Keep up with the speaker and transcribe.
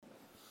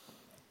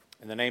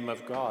In the name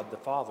of God, the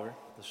Father,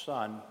 the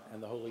Son,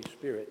 and the Holy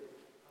Spirit.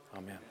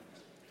 Amen.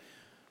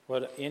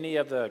 Would any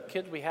of the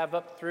kids we have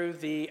up through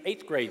the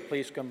 8th grade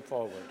please come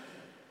forward?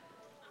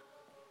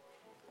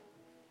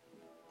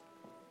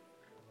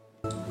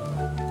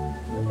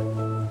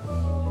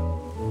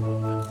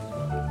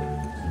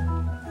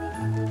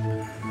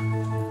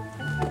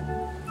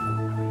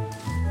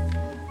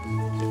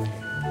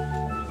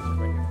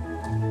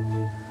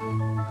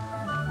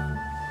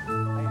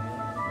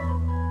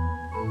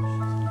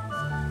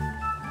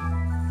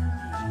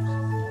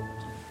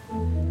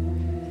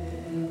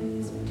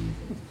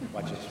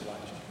 Watch this, watch.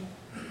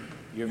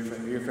 You're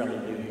fairly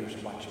new here, so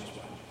watch this,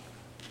 watch.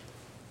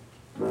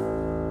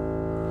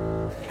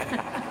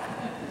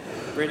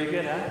 Pretty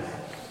good, huh?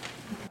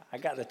 I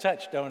got the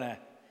touch, don't I?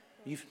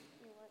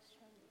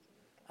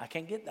 I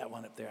can't get that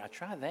one up there. I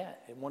try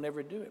that. It won't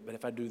ever do it. But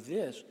if I do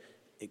this,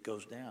 it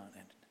goes down.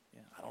 And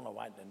yeah, I don't know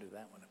why I didn't do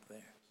that one up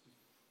there.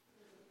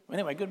 Well,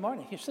 anyway, good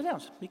morning. Here, sit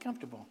down. Be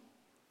comfortable.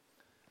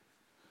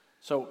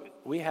 So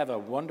we have a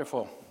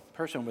wonderful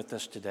person with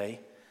us today.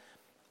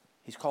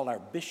 He's called our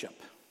bishop,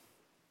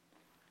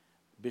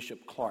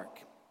 Bishop Clark.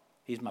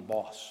 He's my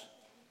boss.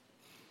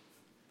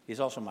 He's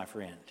also my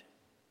friend.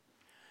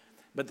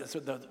 But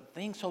the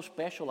thing so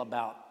special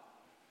about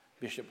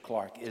Bishop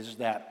Clark is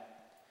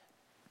that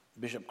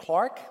Bishop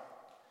Clark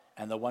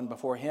and the one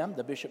before him,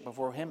 the bishop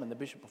before him, and the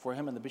bishop before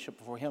him, and the bishop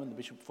before him, and the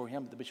bishop before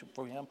him, and the bishop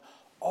before him,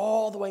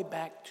 all the way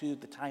back to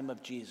the time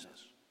of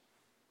Jesus,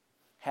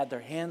 had their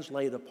hands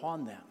laid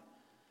upon them,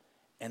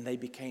 and they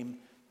became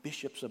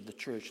bishops of the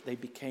church. They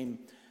became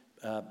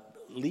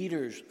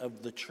leaders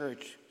of the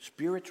church,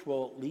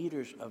 spiritual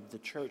leaders of the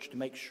church, to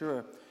make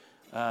sure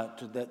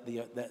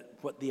that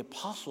what the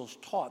apostles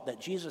taught, that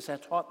Jesus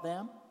had taught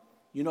them.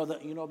 You know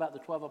about the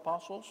 12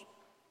 apostles,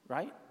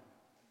 right?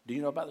 Do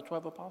you know about the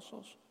 12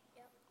 apostles?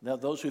 Yeah.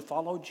 Those who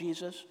followed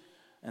Jesus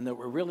and that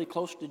were really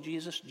close to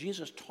Jesus.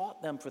 Jesus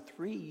taught them for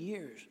 3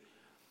 years.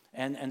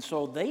 And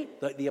so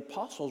the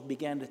apostles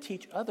began to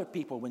teach other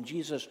people when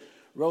Jesus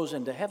rose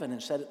into heaven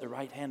and sat at the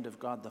right hand of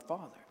God the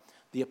Father.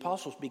 The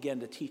apostles began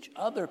to teach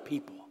other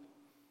people.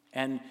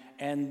 And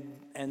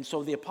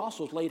so the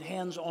apostles laid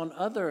hands on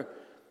other,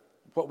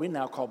 what we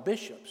now call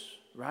bishops,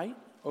 right?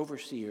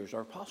 Overseers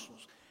or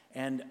apostles.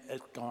 And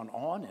it's gone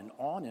on and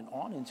on and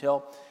on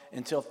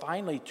until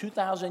finally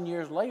 2,000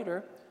 years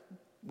later,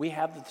 we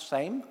have the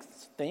same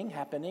thing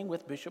happening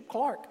with Bishop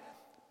Clark.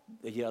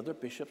 The other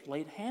bishops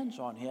laid hands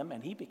on him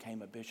and he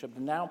became a bishop.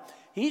 And now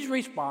he's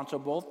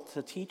responsible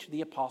to teach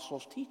the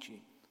apostles' teaching,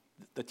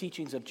 the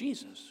teachings of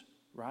Jesus,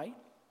 right?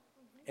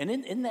 And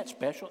isn't that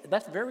special?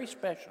 That's very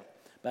special.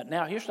 But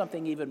now here's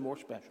something even more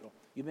special.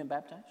 You've been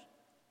baptized?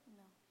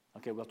 No.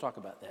 Okay, we'll talk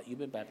about that. You've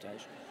been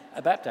baptized.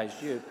 I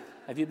baptized you.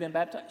 Have you been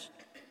baptized?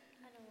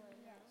 I don't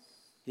know.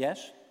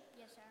 Yes?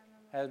 Yes,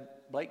 I remember. Has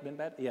Blake been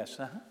baptized? Yes.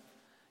 Uh-huh.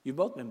 You've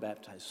both been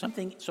baptized.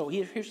 So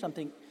here's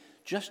something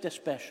just as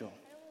special. I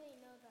don't really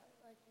know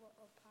what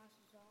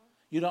apostles are.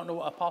 You don't know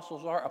what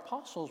apostles are?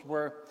 Apostles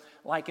were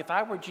like if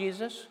I were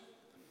Jesus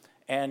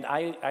and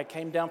I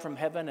came down from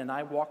heaven and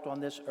I walked on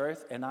this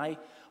earth and I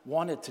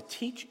wanted to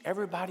teach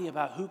everybody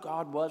about who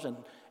God was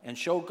and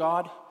show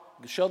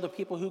the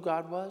people who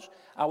God was,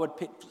 I would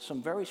pick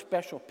some very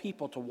special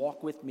people to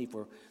walk with me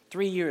for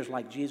 3 years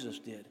like Jesus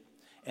did.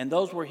 And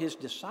those were his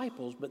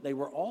disciples, but they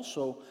were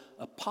also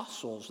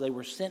apostles. They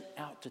were sent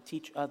out to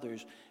teach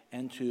others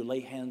and to lay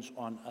hands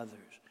on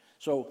others.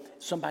 So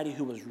somebody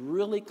who was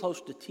really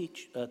close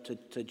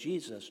to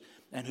Jesus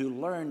and who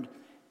learned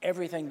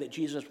everything that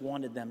Jesus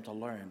wanted them to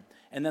learn.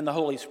 And then the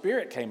Holy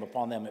Spirit came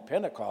upon them at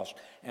Pentecost,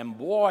 and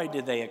boy,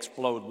 did they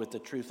explode with the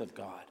truth of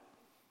God.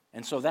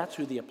 And so that's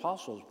who the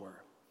apostles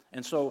were.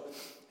 And so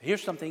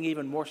here's something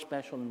even more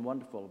special and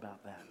wonderful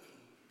about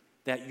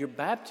that your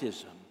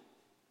baptism,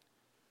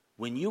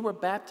 when you were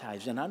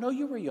baptized, and I know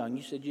you were young,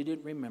 you said you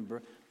didn't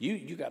remember,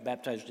 you got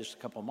baptized just a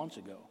couple months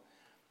ago,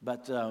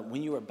 but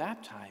when you were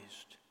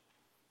baptized,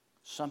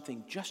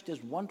 something just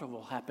as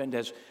wonderful happened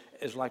as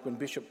like when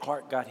Bishop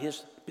Clark got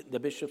the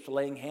bishops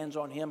laying hands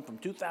on him from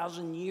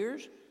 2,000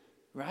 years,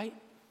 right?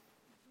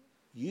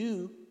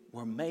 You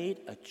were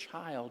made a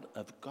child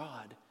of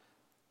God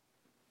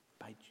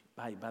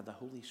by the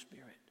Holy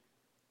Spirit.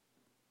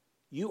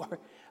 You are,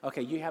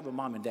 okay, you have a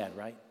mom and dad,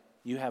 right?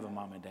 You have a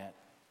mom and dad.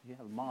 You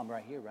have a mom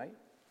right here, right?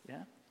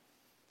 Yeah?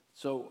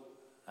 So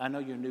I know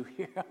you're new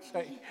here. I'm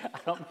sorry. I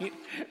don't mean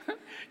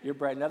you're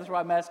bright. Now, that's why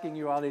I'm asking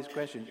you all these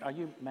questions. Are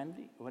you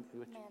Mandy?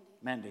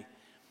 Mandy.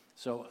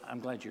 So I'm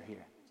glad you're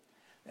here.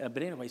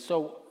 But anyway,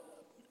 so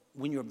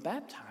when you're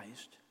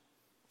baptized,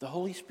 the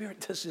Holy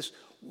Spirit does this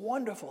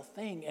wonderful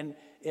thing, and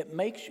it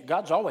makes you,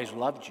 God's always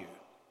loved you.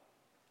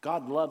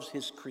 God loves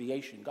his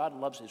creation. God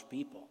loves his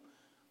people.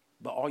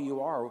 But all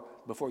you are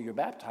before you're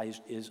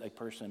baptized is a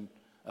person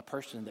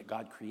that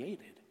God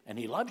created, and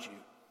he loves you.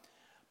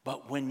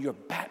 But when you're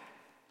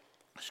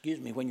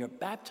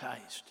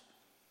baptized,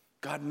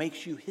 God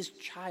makes you his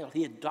child.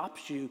 He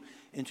adopts you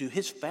into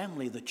his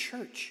family, the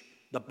church,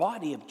 the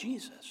body of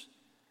Jesus.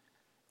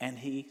 And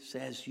he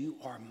says, you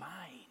are mine.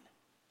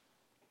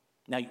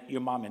 Now,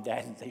 your mom and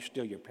dad, they're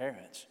still your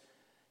parents.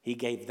 He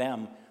gave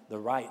them the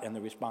right and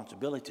the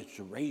responsibility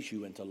to raise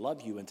you and to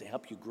love you and to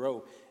help you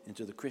grow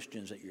into the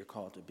Christians that you're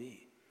called to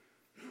be.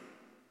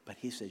 But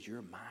he says,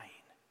 you're mine.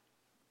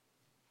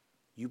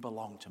 You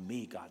belong to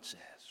me, God says.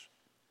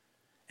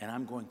 And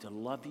I'm going to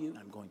love you.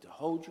 I'm going to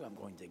hold you. I'm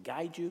going to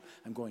guide you.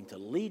 I'm going to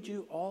lead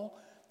you all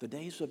the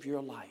days of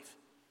your life.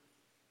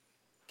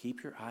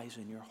 Keep your eyes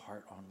and your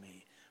heart on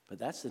me. But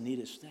that's the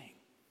neatest thing,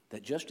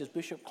 that just as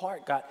Bishop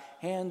Clark got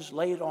hands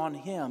laid on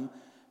him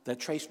that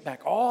traced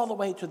back all the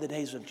way to the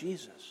days of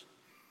Jesus,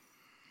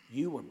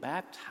 you were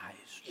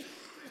baptized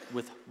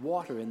with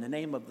water in the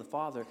name of the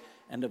Father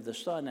and of the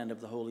Son and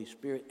of the Holy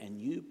Spirit, and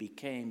you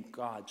became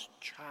God's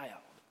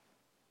child.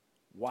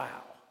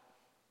 Wow.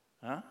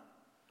 Huh?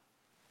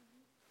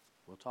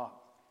 We'll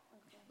talk.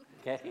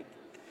 Okay?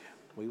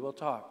 We will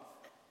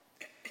talk.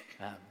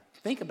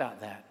 Think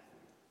about that.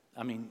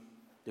 I mean,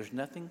 there's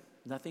nothing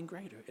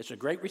greater. It's a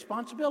great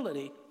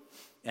responsibility.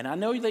 And I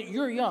know that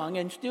you're young,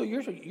 and still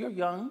you're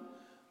young,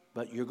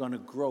 but you're going to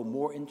grow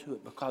more into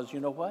it because you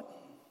know what?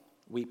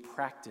 We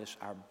practice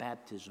our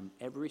baptism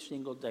every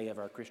single day of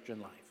our Christian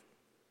life.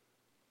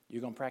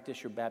 You're going to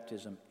practice your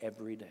baptism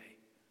every day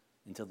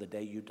until the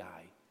day you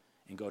die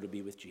and go to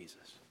be with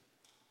Jesus.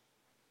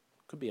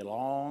 Could be a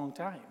long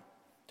time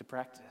to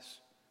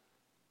practice,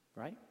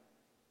 right?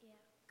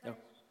 Yeah, Oh.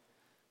 because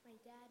my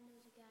dad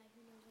knows a guy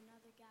who knows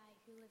another guy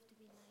who lived to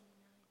be 99.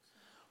 So.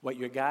 What,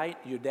 your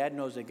dad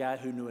knows a guy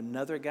who knew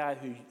another guy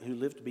who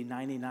lived to be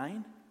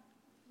 99?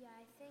 Yeah,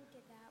 I think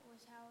that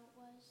was how it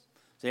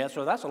was.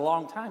 So that's a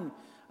long time.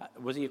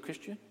 Was he a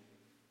Christian?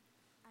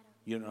 I don't know.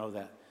 You know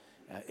that.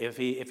 If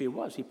he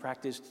was, he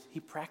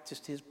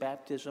practiced his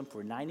baptism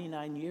for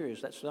 99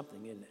 years. That's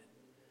something, isn't it?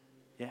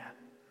 Yeah.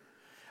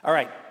 All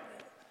right.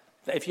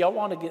 If y'all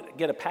want to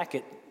get a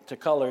packet to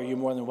color, you're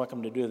more than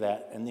welcome to do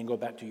that, and then go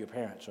back to your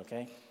parents,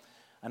 okay?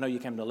 I know you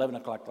came to 11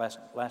 o'clock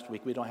last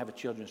week. We don't have a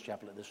children's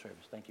chapel at this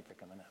service. Thank you for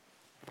coming up.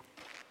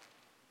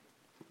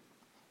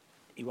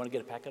 You want to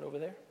get a packet over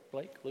there,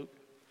 Blake, Luke?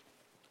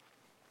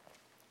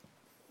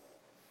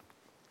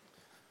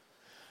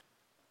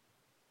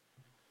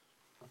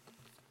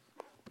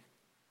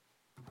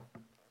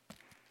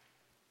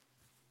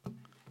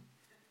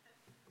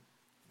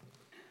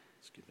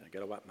 Excuse me, I got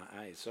to wipe my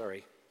eyes,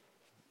 sorry,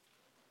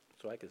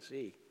 so I can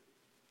see.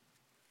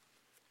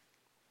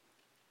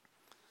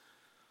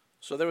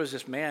 So there was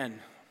this man,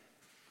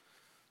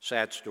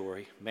 sad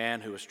story,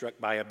 man who was struck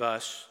by a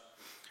bus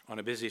on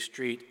a busy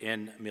street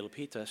in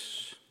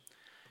Milpitas,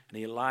 and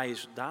he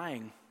lies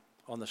dying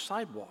on the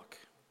sidewalk.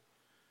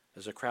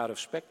 As a crowd of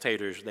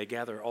spectators, they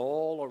gather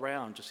all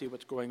around to see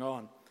what's going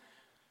on.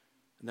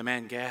 And the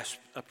man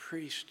gasped, "A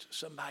priest,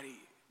 somebody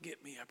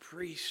get me a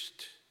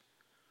priest."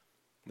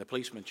 And the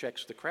policeman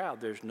checks the crowd.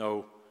 There's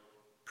no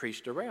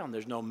priest around.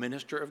 There's no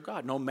minister of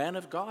God, no man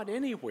of God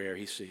anywhere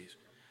he sees.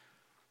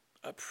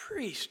 "A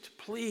priest,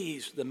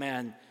 please," the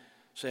man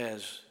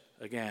says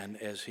again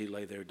as he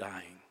lay there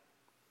dying.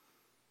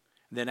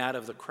 Then out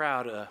of the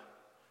crowd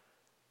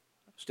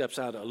steps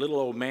out a little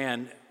old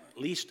man, at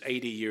least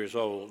 80 years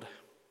old,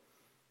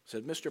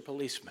 said, "Mr.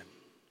 Policeman,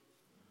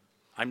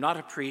 I'm not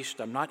a priest,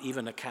 I'm not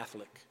even a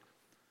Catholic,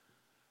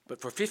 but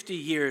for 50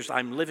 years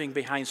I'm living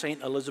behind St.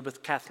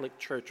 Elizabeth Catholic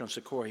Church on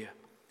Sequoia,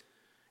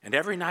 and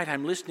every night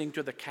I'm listening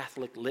to the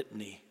Catholic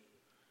litany.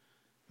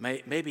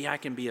 Maybe I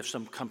can be of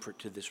some comfort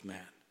to this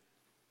man."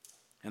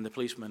 And the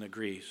policeman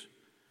agrees,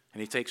 and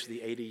he takes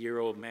the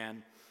 80-year-old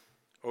man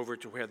over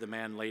to where the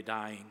man lay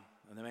dying,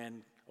 and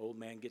the old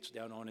man gets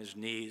down on his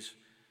knees,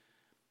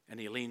 and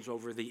he leans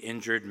over the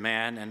injured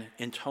man and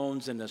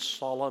intones in a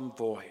solemn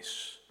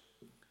voice,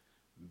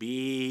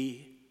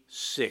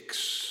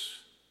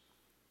 "B6,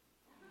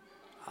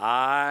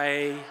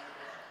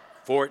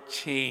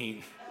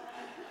 I14.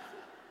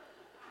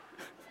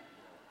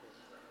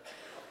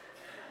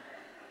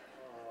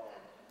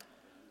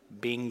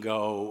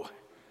 Bingo.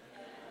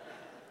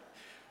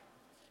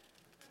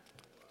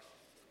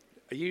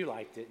 You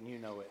liked it and you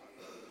know it.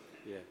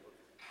 Yeah.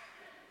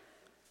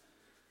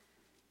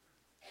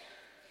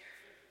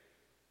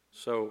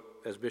 So,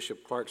 as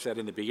Bishop Clark said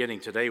in the beginning,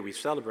 today we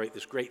celebrate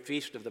this great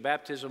feast of the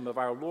baptism of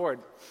our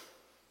Lord,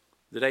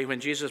 the day when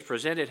Jesus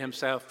presented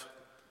himself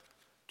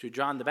to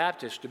John the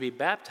Baptist to be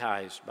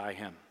baptized by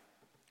him.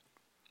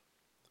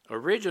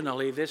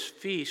 Originally, this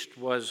feast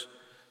was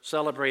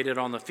celebrated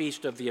on the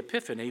Feast of the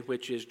Epiphany,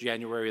 which is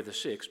January the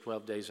 6th,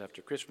 12 days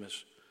after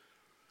Christmas,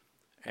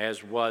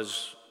 as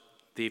was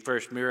the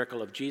first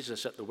miracle of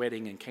Jesus at the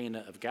wedding in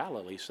Cana of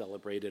Galilee,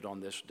 celebrated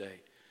on this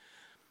day.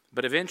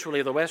 But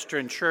eventually the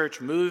Western Church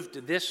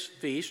moved this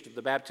feast of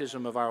the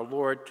baptism of our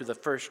Lord to the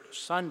first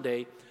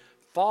Sunday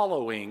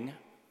following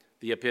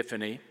the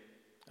Epiphany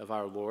of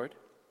our Lord.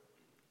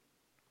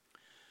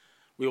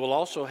 We will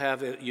also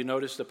have, you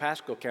notice the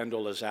Paschal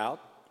candle is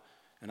out,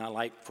 and I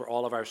like for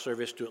all of our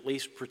service to at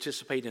least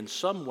participate in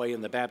some way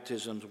in the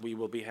baptisms we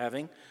will be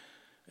having,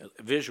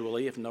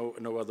 visually, if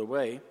no other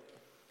way.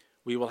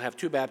 We will have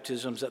two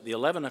baptisms at the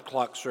 11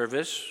 o'clock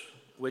service,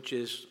 which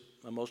is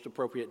the most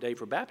appropriate day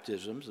for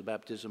baptisms, the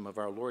baptism of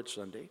our Lord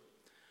Sunday.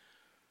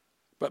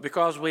 But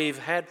because we've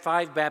had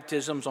 5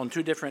 baptisms on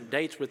 2 different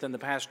dates within the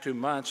past 2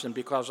 months, and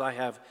because I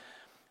have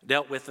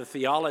dealt with the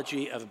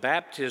theology of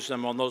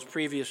baptism on those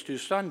previous 2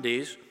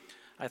 Sundays,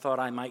 I thought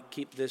I might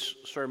keep this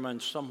sermon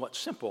somewhat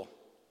simple.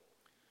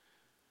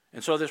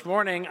 And so this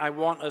morning, I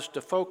want us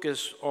to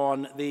focus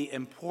on the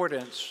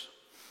importance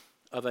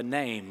of a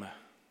name,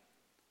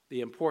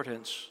 the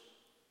importance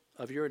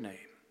of your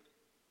name.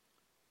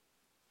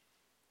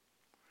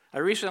 I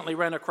recently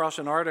ran across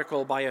an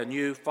article by a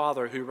new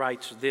father who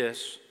writes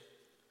this.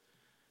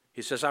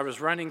 He says, I was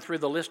running through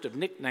the list of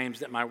nicknames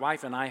that my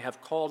wife and I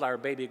have called our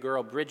baby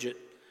girl Bridget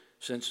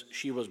since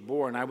she was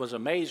born. I was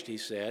amazed, he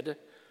said.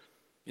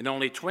 In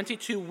only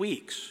 22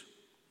 weeks,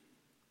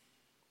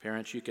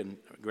 parents,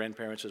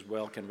 grandparents as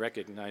well can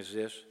recognize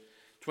this.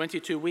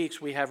 22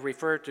 weeks, we have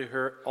referred to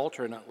her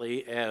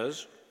alternately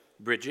as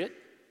Bridget,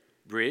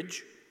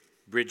 Bridge,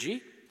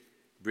 Bridgie,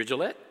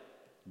 Bridgelette,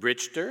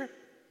 Bridgester,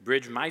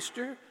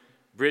 Bridgemeister,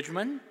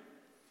 Bridgman,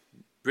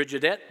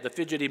 Bridgetette, the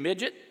fidgety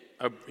midget,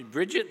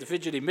 Bridget, the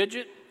fidgety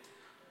midget,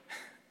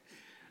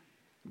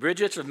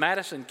 Bridgets of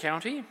Madison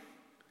County,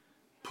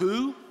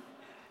 Pooh,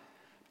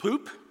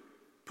 Poop,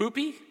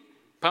 Poopy,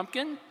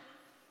 Pumpkin,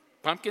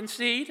 Pumpkin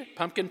Seed,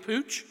 Pumpkin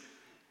Pooch,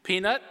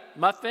 Peanut,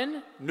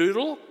 Muffin,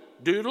 Noodle,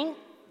 Doodle,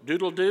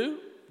 Doodle-Doo,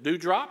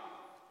 Dewdrop,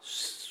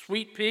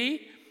 Sweet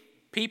Pea,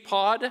 Pea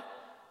Pod,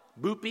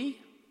 Boopy,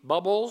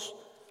 Bubbles,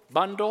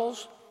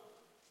 Bundles,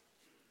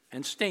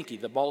 and Stinky,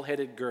 the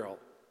bald-headed girl.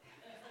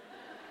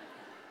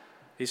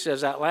 He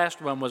says that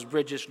last one was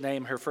Bridget's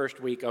name her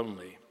first week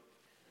only.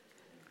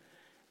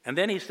 And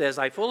then he says,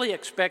 I fully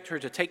expect her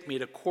to take me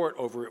to court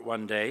over it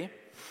one day.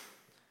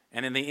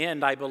 And in the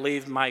end, I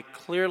believe my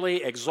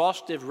clearly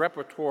exhaustive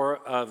repertoire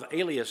of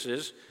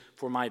aliases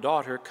for my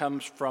daughter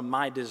comes from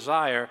my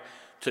desire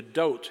to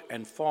dote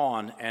and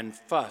fawn and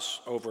fuss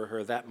over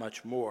her that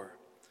much more.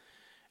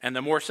 And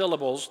the more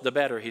syllables, the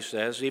better, he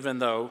says, even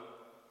though,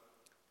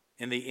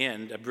 in the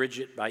end, a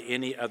Bridget by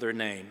any other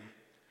name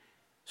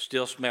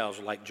still smells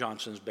like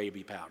Johnson's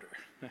baby powder.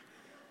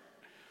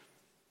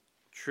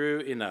 True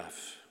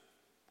enough,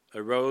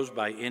 a rose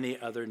by any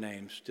other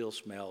name still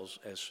smells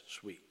as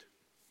sweet.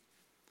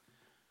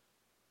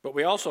 But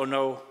we also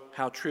know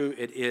how true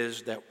it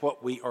is that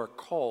what we are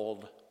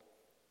called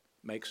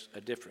makes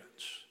a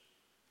difference.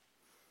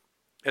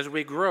 As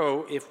we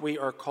grow, if we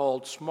are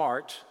called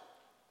smart,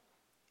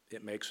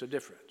 it makes a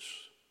difference.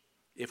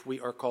 If we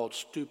are called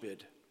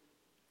stupid,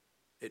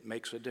 it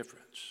makes a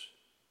difference.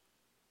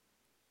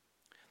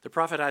 The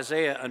prophet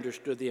Isaiah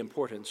understood the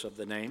importance of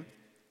the name.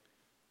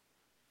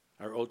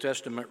 Our Old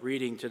Testament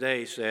reading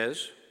today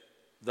says,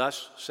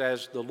 Thus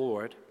says the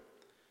Lord,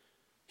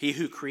 He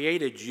who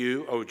created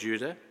you, O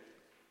Judah,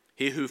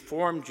 He who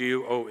formed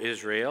you, O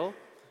Israel,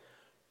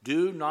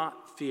 do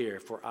not fear,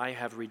 for I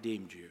have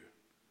redeemed you.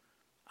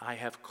 I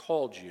have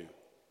called you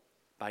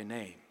by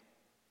name,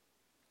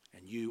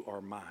 and you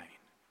are mine.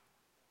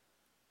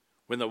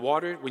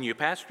 When you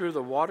pass through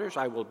the waters,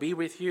 I will be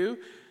with you.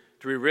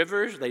 Through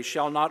rivers, they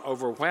shall not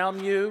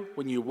overwhelm you.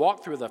 When you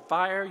walk through the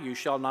fire, you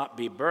shall not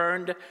be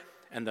burned,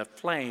 and the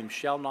flame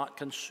shall not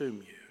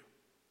consume you.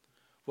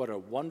 What a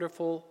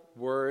wonderful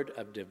word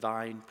of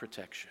divine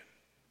protection.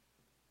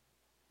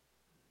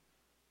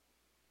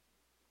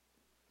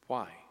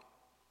 Why?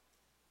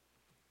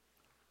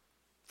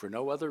 For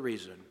no other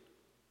reason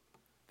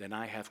than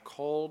I have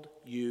called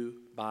you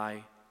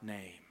by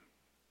name,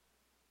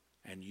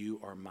 and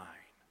you are mine.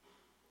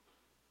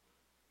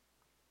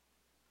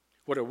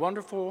 What a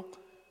wonderful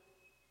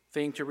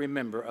thing to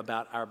remember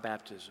about our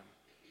baptism.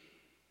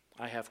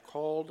 I have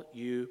called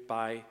you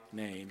by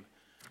name,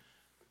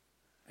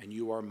 and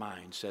you are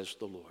mine, says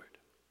the Lord.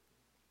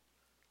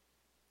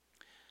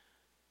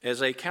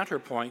 As a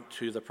counterpoint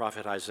to the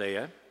prophet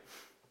Isaiah,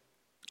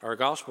 our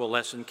gospel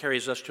lesson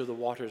carries us to the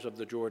waters of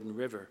the Jordan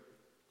River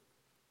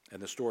and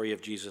the story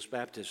of Jesus'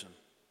 baptism.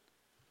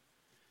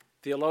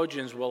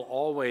 Theologians will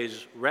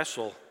always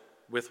wrestle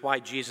with why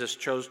Jesus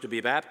chose to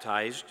be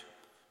baptized,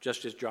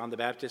 just as John the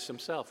Baptist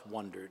himself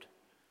wondered.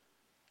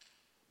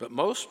 But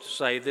most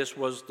say this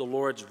was the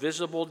Lord's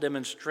visible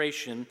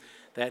demonstration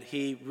that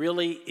he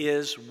really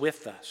is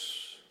with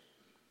us.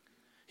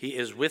 He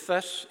is with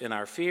us in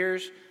our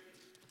fears.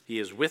 He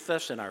is with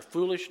us in our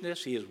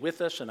foolishness. He is with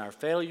us in our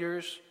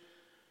failures.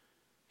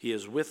 He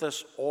is with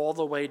us all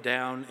the way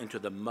down into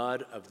the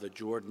mud of the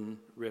Jordan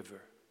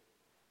River.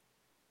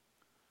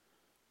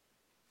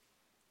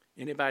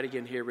 Anybody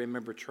in here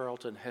remember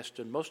Charlton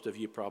Heston? Most of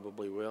you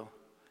probably will.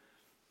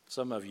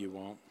 Some of you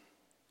won't.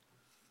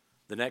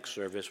 The next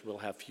service will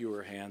have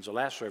fewer hands. The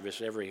last service,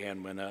 every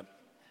hand went up.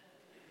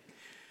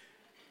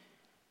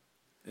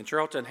 In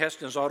Charlton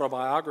Heston's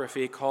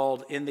autobiography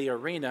called In the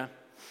Arena,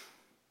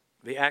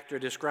 the actor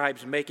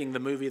describes making the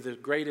movie the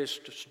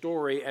greatest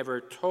story ever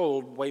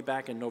told way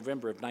back in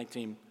November of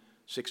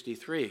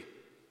 1963.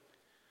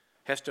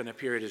 Heston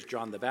appeared as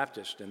John the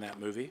Baptist in that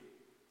movie.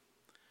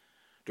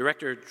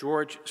 Director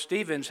George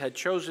Stevens had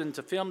chosen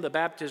to film the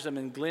baptism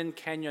in Glen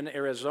Canyon,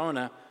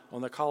 Arizona,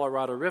 on the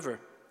Colorado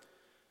River.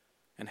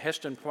 And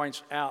Heston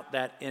points out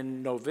that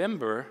in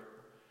November,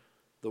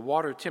 the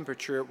water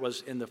temperature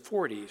was in the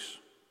 40s.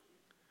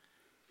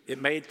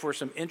 It made for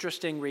some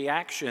interesting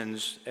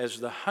reactions as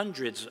the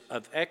hundreds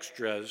of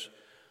extras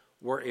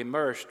were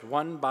immersed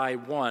one by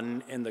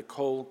one in the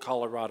cold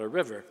Colorado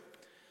River.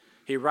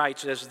 He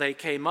writes, as they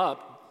came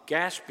up,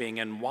 gasping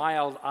and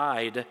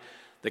wild-eyed,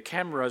 the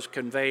cameras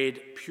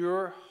conveyed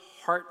pure,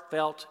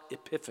 heartfelt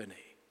epiphany.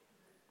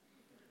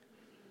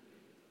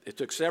 It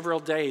took several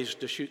days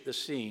to shoot the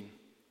scene.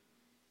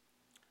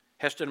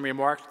 Heston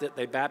remarked that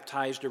they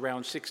baptized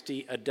around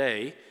 60 a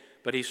day,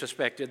 but he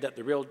suspected that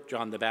the real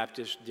John the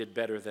Baptist did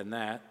better than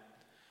that.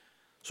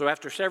 So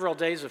after several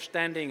days of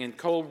standing in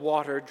cold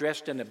water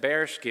dressed in a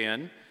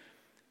bearskin,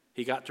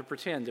 he got to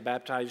pretend to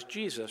baptize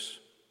Jesus.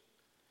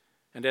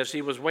 And as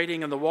he was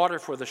waiting in the water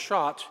for the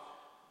shot,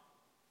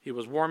 he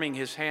was warming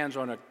his hands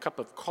on a cup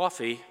of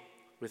coffee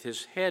with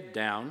his head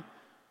down.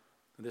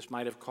 This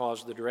might have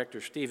caused the director,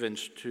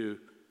 Stevens, to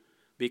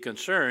be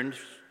concerned.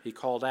 He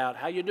called out,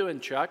 "How you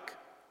doing, Chuck?"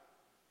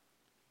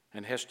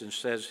 And Heston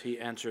says he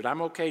answered,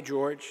 "I'm okay,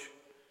 George,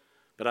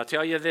 but I'll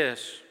tell you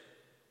this.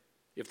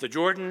 If the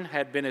Jordan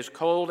had been as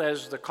cold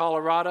as the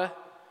Colorado,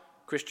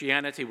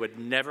 Christianity would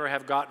never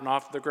have gotten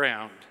off the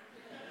ground."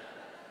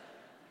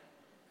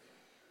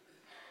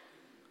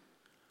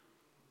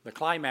 The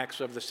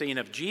climax of the scene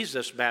of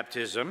Jesus'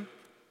 baptism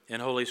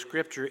in Holy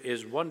Scripture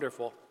is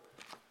wonderful.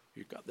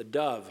 You've got the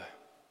dove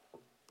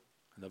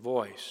and the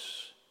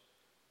voice.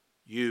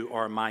 "You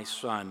are my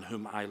son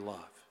whom I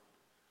love.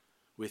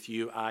 With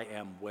you I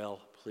am well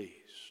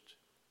pleased."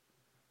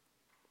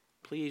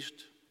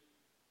 Pleased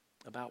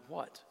about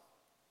what?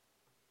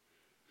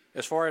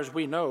 As far as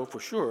we know for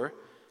sure,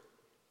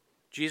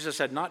 Jesus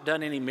had not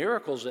done any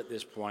miracles at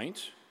this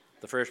point.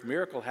 The first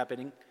miracle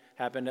happened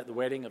at the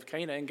wedding of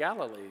Cana in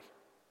Galilee.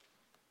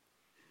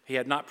 He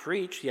had not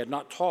preached, he had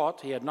not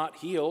taught, he had not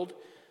healed,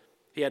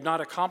 he had not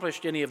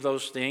accomplished any of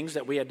those things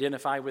that we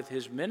identify with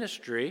his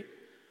ministry.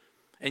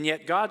 And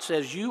yet God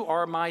says, "You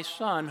are my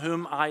son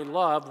whom I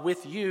love.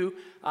 With you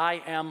I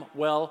am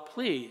well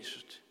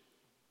pleased."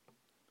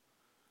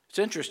 It's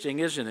interesting,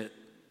 isn't it,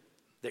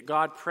 that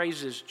God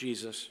praises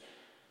Jesus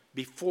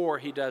before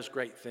he does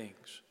great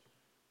things.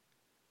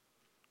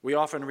 We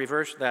often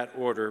reverse that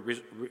order,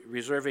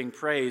 reserving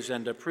praise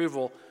and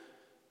approval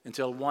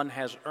until one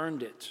has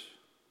earned it,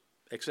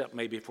 except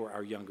maybe for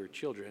our younger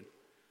children.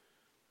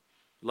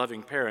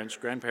 Loving parents,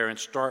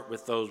 grandparents start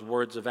with those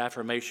words of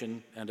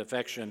affirmation and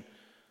affection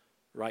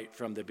right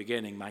from the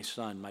beginning. "My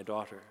son, my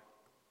daughter,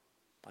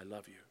 I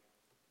love you."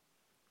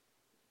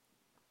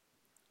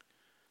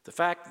 The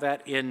fact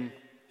that in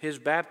his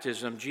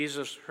baptism,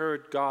 Jesus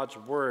heard God's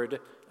word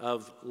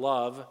of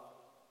love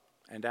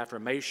and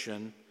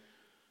affirmation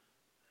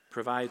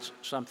provides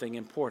something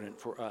important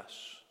for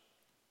us.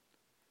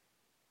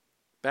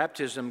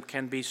 Baptism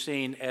can be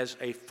seen as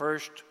a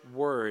first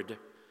word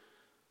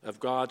of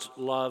God's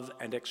love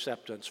and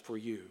acceptance for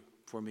you,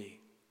 for me.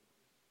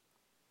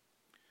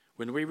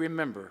 When we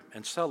remember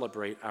and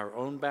celebrate our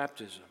own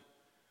baptism,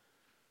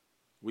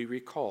 we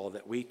recall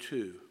that we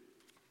too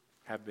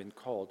have been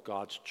called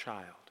God's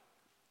child.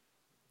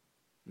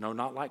 No,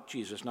 not like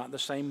Jesus, not the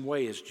same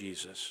way as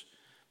Jesus,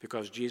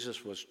 because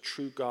Jesus was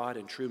true God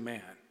and true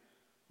man,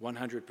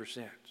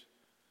 100%.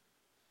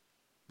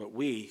 But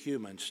we,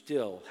 humans,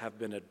 still have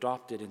been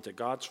adopted into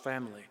God's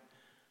family,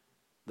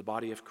 the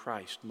body of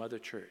Christ, Mother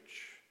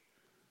Church,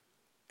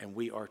 and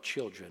we are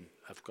children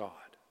of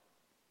God.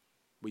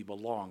 We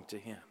belong to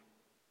him.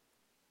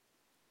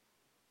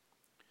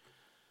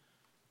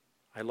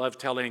 I love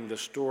telling the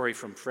story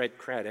from Fred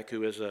Craddock,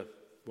 who is a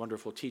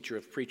wonderful teacher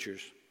of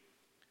preachers.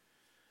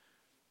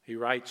 He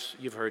writes,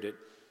 you've heard it,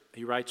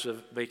 he writes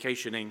of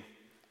vacationing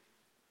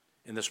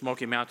in the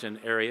Smoky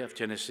Mountain area of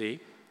Tennessee.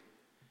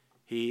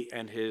 He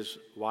and his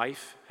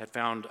wife had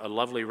found a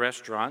lovely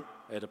restaurant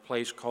at a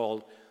place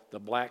called the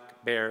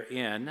Black Bear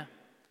Inn.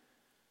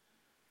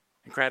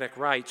 And Craddock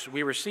writes,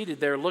 "We were seated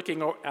there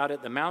looking out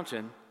at the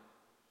mountain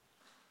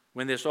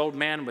when this old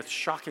man with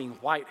shocking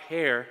white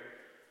hair,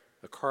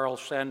 a Carl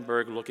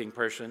Sandburg-looking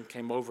person,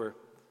 came over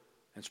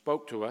and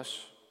spoke to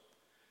us.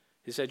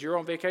 He said, 'You're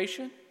on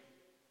vacation?'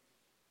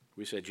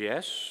 We said,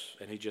 'Yes,'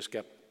 and he just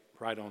kept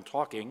right on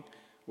talking.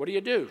 'What do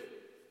you do?'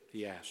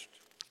 he asked.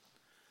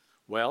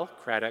 Well,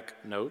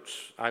 Craddock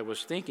notes, I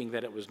was thinking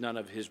that it was none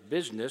of his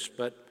business,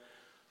 but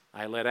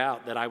I let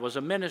out that I was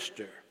a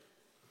minister.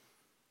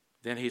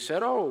 Then he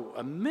said, 'Oh,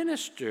 a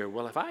minister.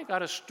 Well, if I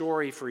got a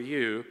story for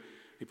you,'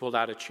 he pulled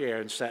out a chair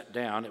and sat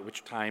down, at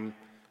which time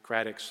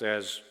Craddock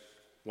says,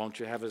 'Won't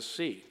you have a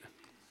seat?'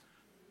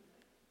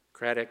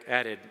 Craddock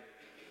added,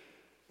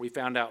 'We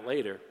found out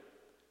later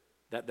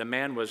that the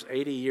man was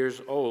 80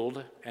 years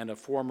old and a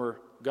former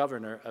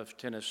governor of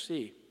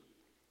Tennessee.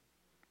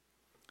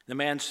 The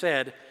man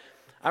said,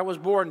 'I was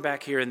born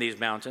back here in these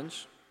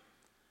mountains.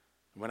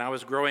 When I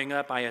was growing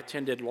up, I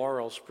attended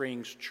Laurel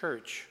Springs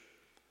Church.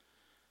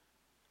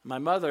 My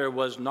mother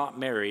was not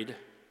married,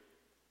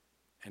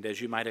 and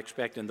as you might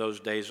expect in those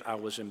days, I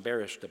was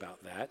embarrassed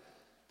about that.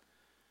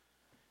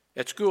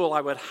 At school,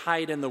 I would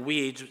hide in the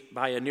weeds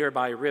by a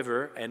nearby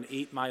river and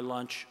eat my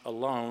lunch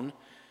alone.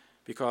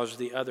 because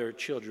the other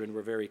children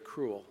were very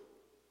cruel.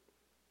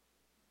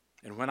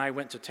 And when I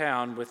went to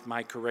town with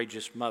my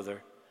courageous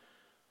mother,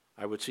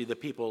 I would see the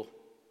people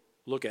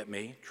look at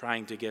me,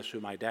 trying to guess who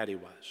my daddy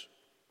was.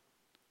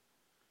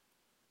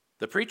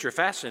 The preacher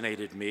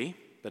fascinated me,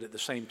 but at the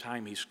same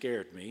time he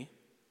scared me.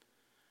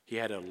 He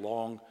had a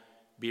long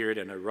beard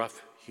and a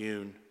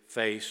rough-hewn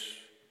face,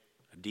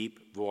 a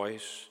deep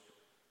voice.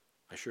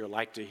 I sure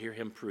liked to hear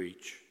him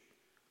preach.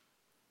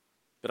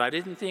 But I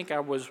didn't think I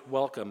was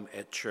welcome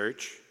at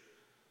church,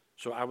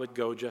 so I would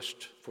go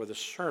just for the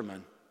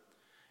sermon.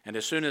 And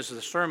as soon as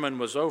the sermon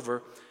was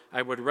over,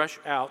 I would rush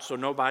out so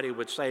nobody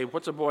would say,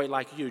 "What's a boy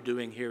like you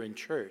doing here in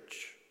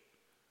church?"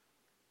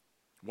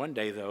 One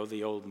day, though,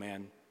 the old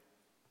man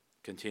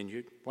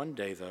continued, one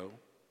day, though,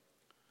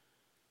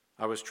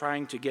 I was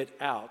trying to get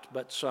out,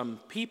 but some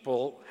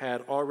people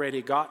had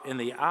already got in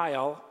the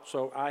aisle,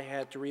 so I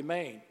had to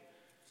remain.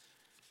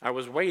 I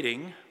was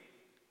waiting,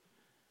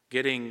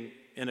 getting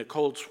in a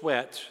cold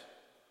sweat,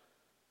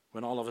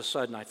 when all of a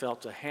sudden I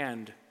felt a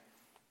hand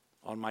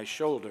on my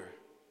shoulder,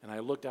 and I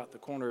looked out the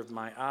corner of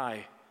my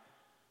eye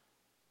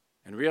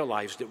and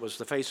realized it was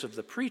the face of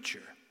the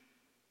preacher,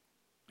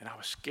 and I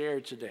was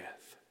scared to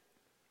death.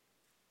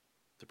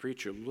 The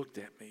preacher looked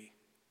at me.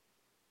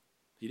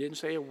 He didn't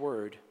say a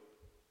word.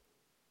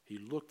 He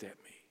looked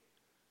at me.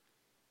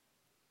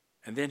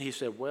 And then he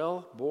said,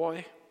 "Well,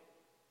 boy,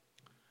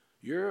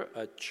 you're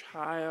a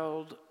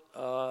child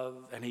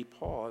of," and he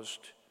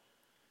paused,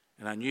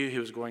 and I knew he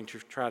was going to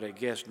try to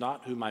guess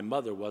not who my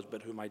mother was,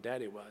 but who my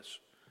daddy was.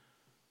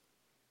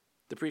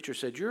 The preacher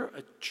said, "You're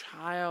a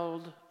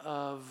child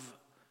of,"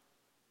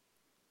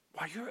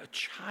 "Why, you're a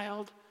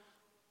child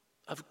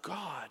of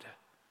God.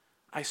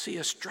 I see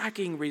a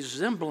striking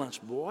resemblance,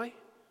 boy."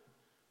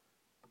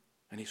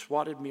 And he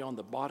swatted me on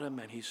the bottom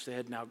and he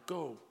said, "Now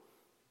go,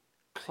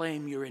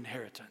 claim your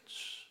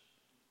inheritance."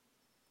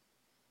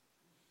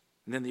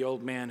 And then the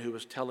old man who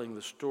was telling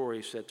the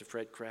story said to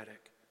Fred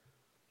Craddock,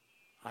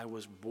 "I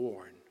was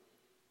born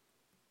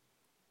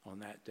on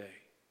that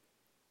day."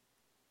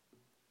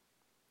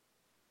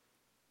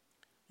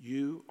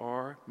 You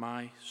are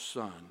my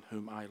son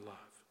whom I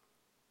love.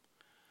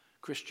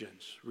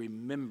 Christians,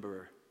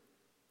 remember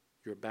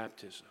your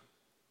baptism.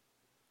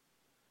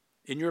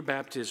 In your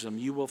baptism,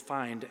 you will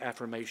find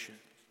affirmation.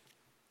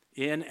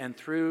 In and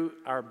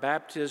through our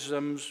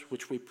baptisms,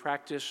 which we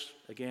practice,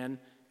 again,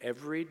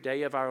 every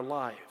day of our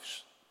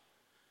lives,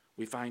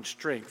 we find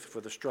strength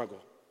for the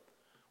struggle.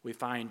 We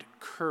find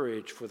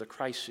courage for the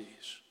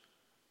crises.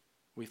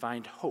 We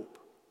find hope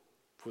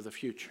for the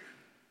future.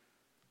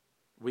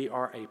 We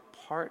are a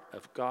part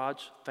of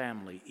God's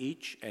family,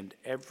 each and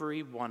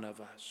every one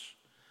of us.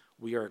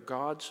 We are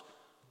God's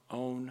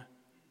own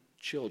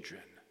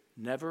children,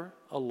 never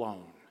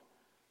alone.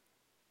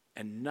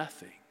 And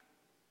nothing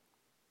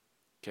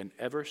can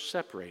ever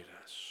separate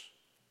us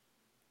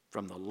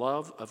from the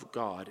love of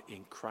God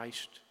in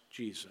Christ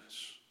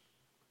Jesus,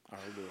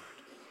 our Lord.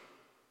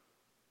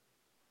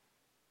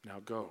 Now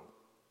go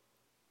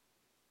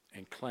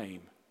and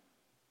claim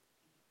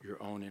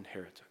your own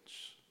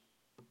inheritance.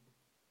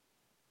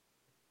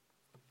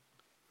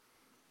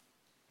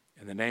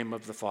 In the name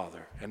of the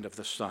Father, and of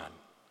the Son,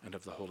 and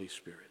of the Holy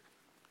Spirit.